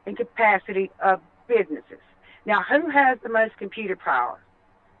and capacity of businesses. Now, who has the most computer power?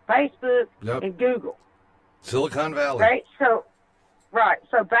 Facebook Yep. and Google. Silicon Valley. Right?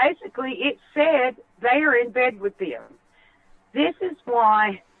 So basically, it said they are in bed with them. This is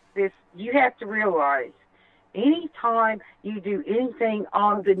why you have to realize, anytime you do anything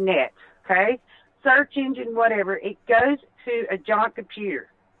on the net, okay, search engine, whatever, it goes to a giant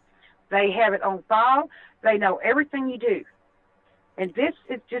computer. They have it on file. They know everything you do. And this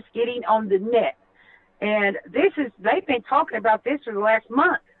is just getting on the net. And they've been talking about this for the last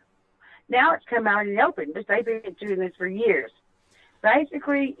month. Now it's come out in the open, but they've been doing this for years.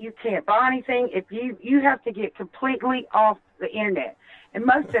 Basically, you can't buy anything if you have to get completely off the internet. And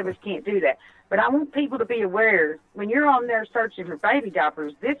most of us can't do that. But I want people to be aware, when you're on there searching for baby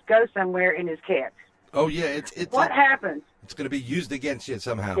diapers, this goes somewhere in his cat. Oh yeah, What happens? It's going to be used against you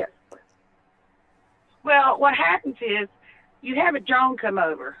somehow. Yeah. Well, what happens is you have a drone come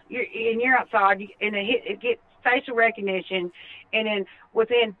over, you're outside, and it gets facial recognition, and then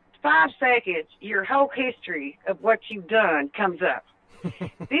within 5 seconds, your whole history of what you've done comes up.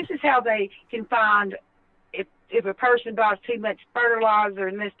 This is how they can find if a person buys too much fertilizer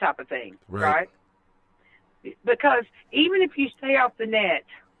and this type of thing, right? Because even if you stay off the net,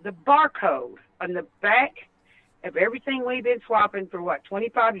 the barcode on the back of everything we've been swapping for,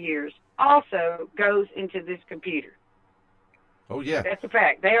 25 years, also goes into this computer. Oh yeah. That's a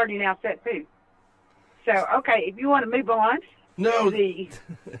fact. They already announced that too. So, okay, if you want to move on. No. This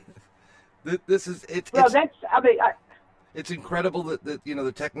is it's incredible that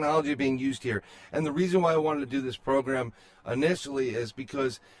the technology being used here. And the reason why I wanted to do this program initially is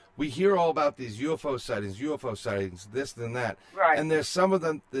because we hear all about these UFO sightings, this and that. Right. And there's some of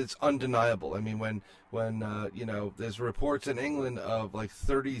them that's undeniable. I mean, when there's reports in England of like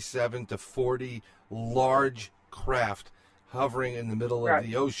 37 to 40 large craft hovering in the middle of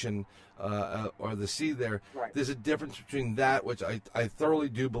the ocean or the sea there. Right. There's a difference between that, which I thoroughly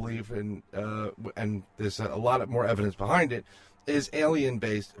do believe in, and there's a lot more evidence behind it, is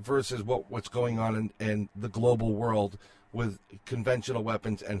alien-based versus what's going on in the global world with conventional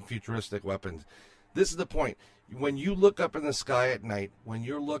weapons and futuristic weapons. This is the point. when you look up in the sky at night, when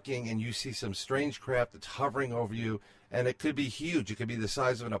you're looking and you see some strange craft that's hovering over you, and it could be huge. It could be the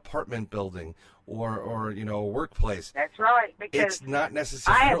size of an apartment building or you know, a workplace. That's right. Because it's not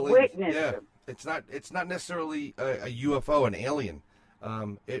necessarily. I have witnessed them. It's not necessarily a UFO, an alien.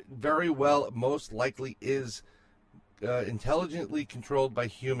 It very well, most likely, is intelligently controlled by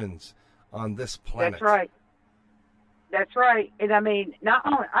humans on this planet. That's right. That's right. And I mean, not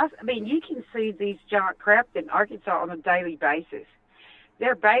only you can see these giant craft in Arkansas on a daily basis.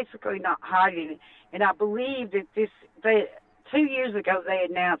 They're basically not hiding. And I believe that 2 years ago they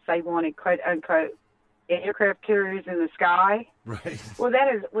announced they wanted quote unquote aircraft carriers in the sky. Right. Well,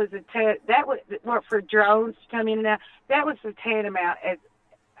 that was for drones to come in and out. That was the tantamount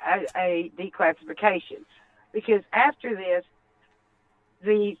as a declassification, because after this,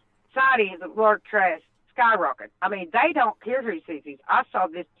 the sightings of large craft skyrocket. I mean, they don't care who sees these. I saw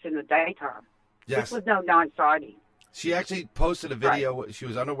this in the daytime. Yes. This was no non-sighting. She actually posted a video. Right. She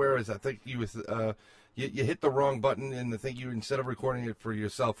was unaware, as I think you hit the wrong button, and I think you, instead of recording it for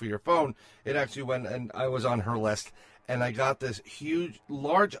yourself for your phone, it actually went, and I was on her list, and I got this huge,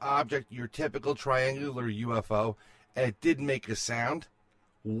 large object, your typical triangular UFO, and it didn't make a sound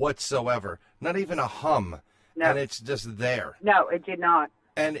whatsoever, not even a hum, No. and it's just there. No, it did not.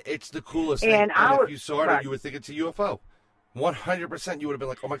 And it's the coolest thing. And if you saw it, right. you would think it's a UFO. 100%, you would have been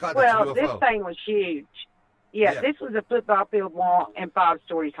like, "Oh my God, well, that's a UFO." This thing was huge. Yeah, this was a football field long and 5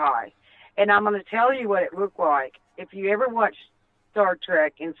 stories high. And I'm going to tell you what it looked like. If you ever watched Star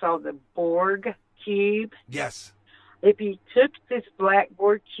Trek and saw the Borg cube, Yes. if you took this black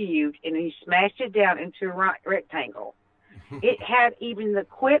Borg cube and you smashed it down into a rectangle, it had even the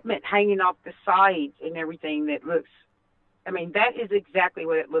equipment hanging off the sides and everything that looks, I mean, that is exactly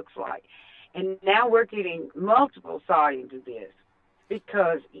what it looks like. And now we're getting multiple sightings of this,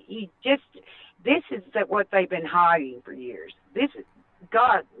 because this is what they've been hiding for years.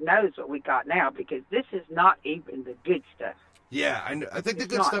 God knows what we got now, because this is not even the good stuff. Yeah, I think the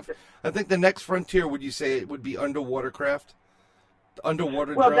good stuff. I think the next frontier, would you say, it would be underwater craft,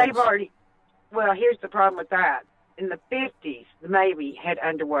 underwater drones? They've already. Well, here's the problem with that. In the 50s, the Navy had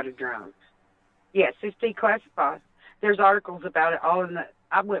underwater drones. Yes, it's declassified. There's articles about it all in the.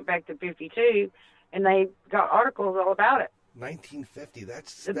 I went back to 52, and they got articles all about it. 1950.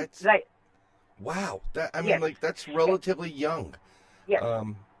 That's wow. That's relatively young. Yeah.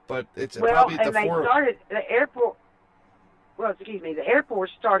 But it's probably at the they started the airport. Well, excuse me. The Air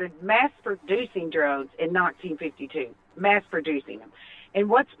Force started mass producing drones in 1952. Mass producing them. And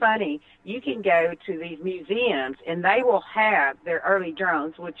what's funny, you can go to these museums and they will have their early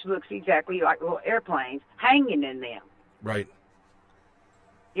drones, which looks exactly like little airplanes, hanging in them. Right.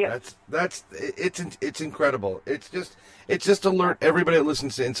 Yeah. It's incredible. It's just alert everybody that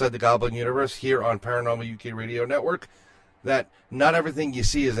listens to Inside the Goblin Universe here on Paranormal UK Radio Network that not everything you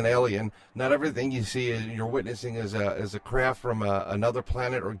see is an alien. Not everything you see you're witnessing is a craft from another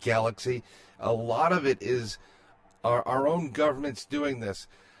planet or galaxy. A lot of it is our own governments doing this.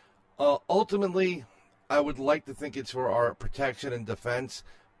 Ultimately, I would like to think it's for our protection and defense,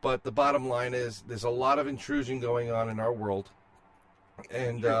 but the bottom line is there's a lot of intrusion going on in our world.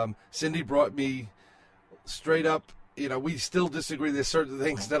 And Cindy brought me straight up, we still disagree. There's certain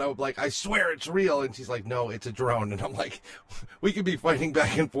things that I'm like, I swear it's real. And she's like, no, it's a drone. And I'm like, we could be fighting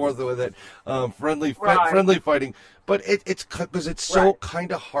back and forth with it, friendly fighting. But it's because it's so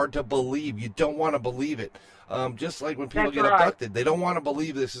kind of hard to believe. You don't want to believe it. Just like when people get abducted, they don't want to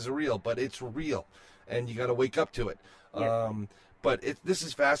believe this is real, but it's real. And you got to wake up to it. Yes. But this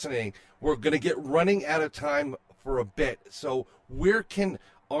is fascinating. We're going to get running out of time for a bit. So where can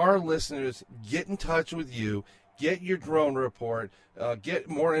our listeners get in touch with you, get your drone report, get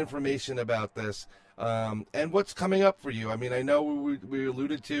more information about this, and what's coming up for you? I mean, I know we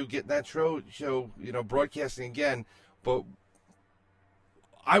alluded to getting that show, broadcasting again, but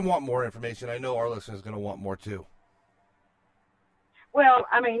I want more information. I know our listeners are going to want more too. Well,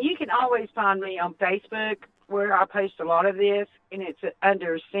 I mean, you can always find me on Facebook, where I post a lot of this, and it's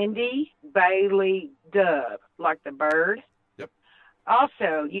under Cindy Bailey Dove, like the bird. Yep.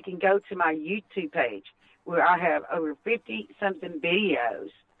 Also, you can go to my YouTube page, where I have over 50-something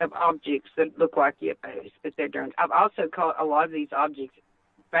videos of objects that look like UFOs, but they're drones. I've also caught a lot of these objects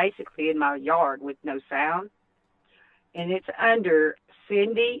basically in my yard with no sound, and it's under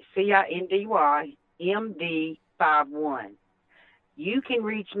Cindy, Cindy, MD51. You can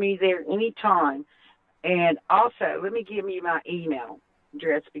reach me there anytime. And also, let me give you my email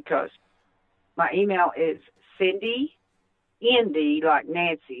address, because my email is Cindy, ND, like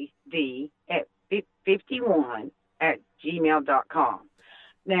Nancy, D, at 51 at gmail.com.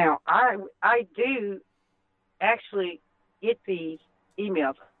 Now, I do actually get these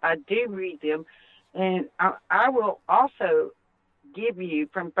emails. I do read them, and I will also give you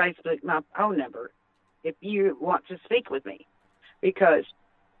from Facebook my phone number if you want to speak with me, because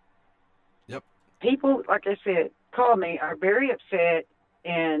people, like I said, call me, are very upset,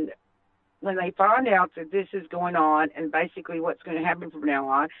 and when they find out that this is going on and basically what's going to happen from now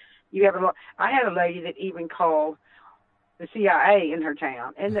on, I had a lady that even called the CIA in her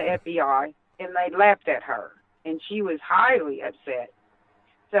town and the FBI, and they laughed at her, and she was highly upset.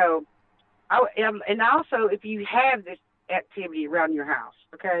 So, and also, if you have this activity around your house,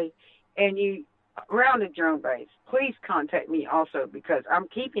 okay, and you around the drone base, please contact me also, because I'm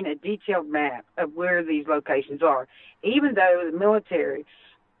keeping a detailed map of where these locations are. Even though the military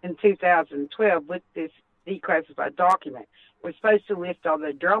in 2012 with this declassified document was supposed to list all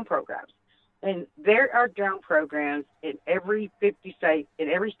the drone programs, and there are drone programs in every 50 state, in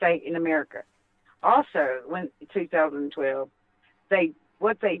every state in America. Also, when 2012, they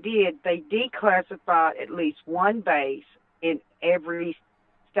declassified at least one base in every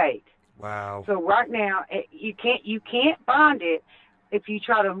state. Wow. So right now, you can't find it. If you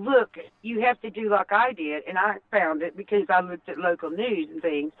try to look, you have to do like I did, and I found it because I looked at local news and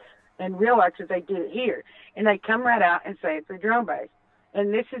things and realized that they did it here. And they come right out and say it's a drone base.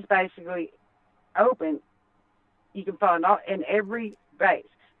 And this is basically open. You can find all in every base.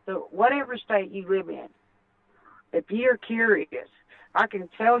 So whatever state you live in, if you're curious, I can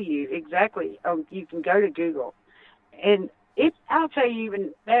tell you exactly. You can go to Google, and I'll tell you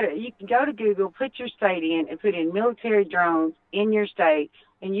even better. You can go to Google, put your state in, and put in military drones in your state,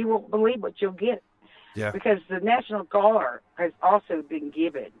 and you won't believe what you'll get. Yeah. Because the National Guard has also been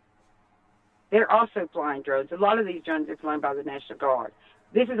given. They're also flying drones. A lot of these drones are flown by the National Guard.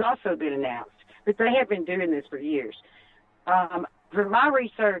 This has also been announced, but they have been doing this for years. For my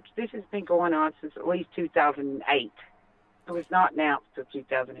research, this has been going on since at least 2008. It was not announced until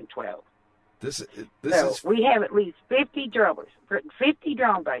 2012. We have at least 50 drone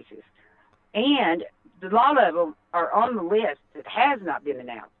bases, and a lot of them are on the list that has not been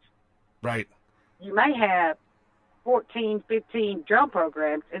announced. Right. You may have 14, 15 drone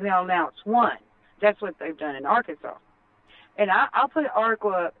programs, and they'll announce one. That's what they've done in Arkansas. And I'll put an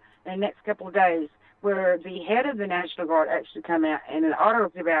article up in the next couple of days where the head of the National Guard actually come out, and the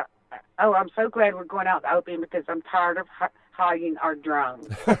article is about, I'm so glad we're going out in the open because I'm tired of hiding our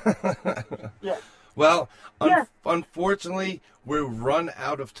drones. Yeah. Well, unfortunately, we're run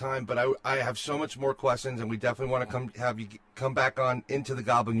out of time, but I have so much more questions, and we definitely want to have you come back on Into the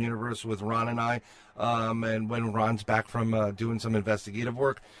Goblin Universe with Ron and I, and when Ron's back from doing some investigative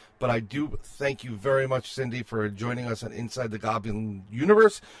work. But I do thank you very much, Cindy, for joining us on Inside the Goblin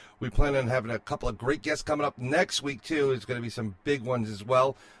Universe. We plan on having a couple of great guests coming up next week, too. There's going to be some big ones as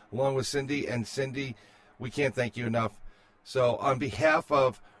well, along with Cindy. And Cindy, we can't thank you enough. So on behalf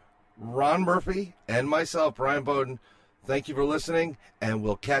of Ron Murphy and myself, Brian Bowden, thank you for listening, and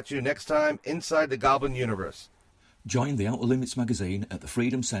we'll catch you next time Inside the Goblin Universe. Join the Outer Limits magazine at the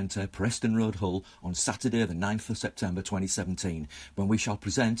Freedom Centre, Preston Road, Hull, on Saturday the 9th of September 2017, when we shall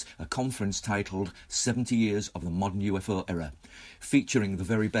present a conference titled 70 Years of the Modern UFO Era, featuring the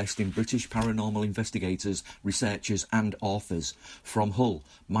very best in British paranormal investigators, researchers and authors. From Hull,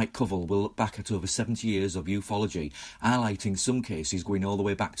 Mike Covell will look back at over 70 years of ufology, highlighting some cases going all the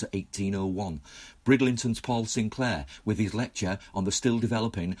way back to 1801. Bridlington's Paul Sinclair with his lecture on the still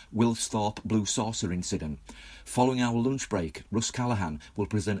developing Wilsthorpe Blue Saucer incident. Following our lunch break, Russ Callahan will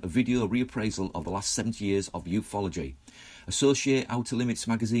present a video reappraisal of the last 70 years of ufology. Associate Outer Limits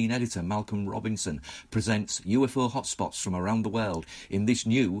magazine editor Malcolm Robinson presents UFO hotspots from around the world in this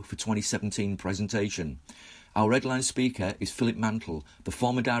new for 2017 presentation. Our headline speaker is Philip Mantle, the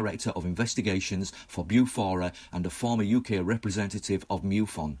former Director of Investigations for BUFORA and a former UK representative of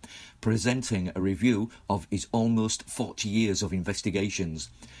MUFON, presenting a review of his almost 40 years of investigations.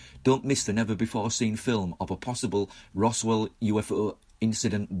 Don't miss the never-before-seen film of a possible Roswell UFO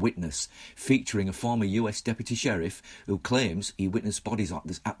incident witness, featuring a former US Deputy Sheriff who claims he witnessed bodies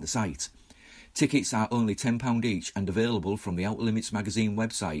at the site. Tickets are only £10 each and available from the Outer Limits magazine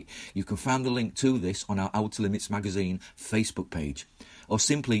website. You can find the link to this on our Outer Limits magazine Facebook page, or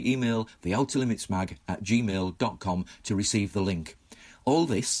simply email theouterlimitsmag@gmail.com to receive the link. All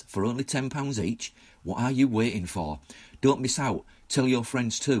this for only £10 each? What are you waiting for? Don't miss out. Tell your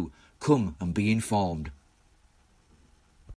friends too. Come and be informed.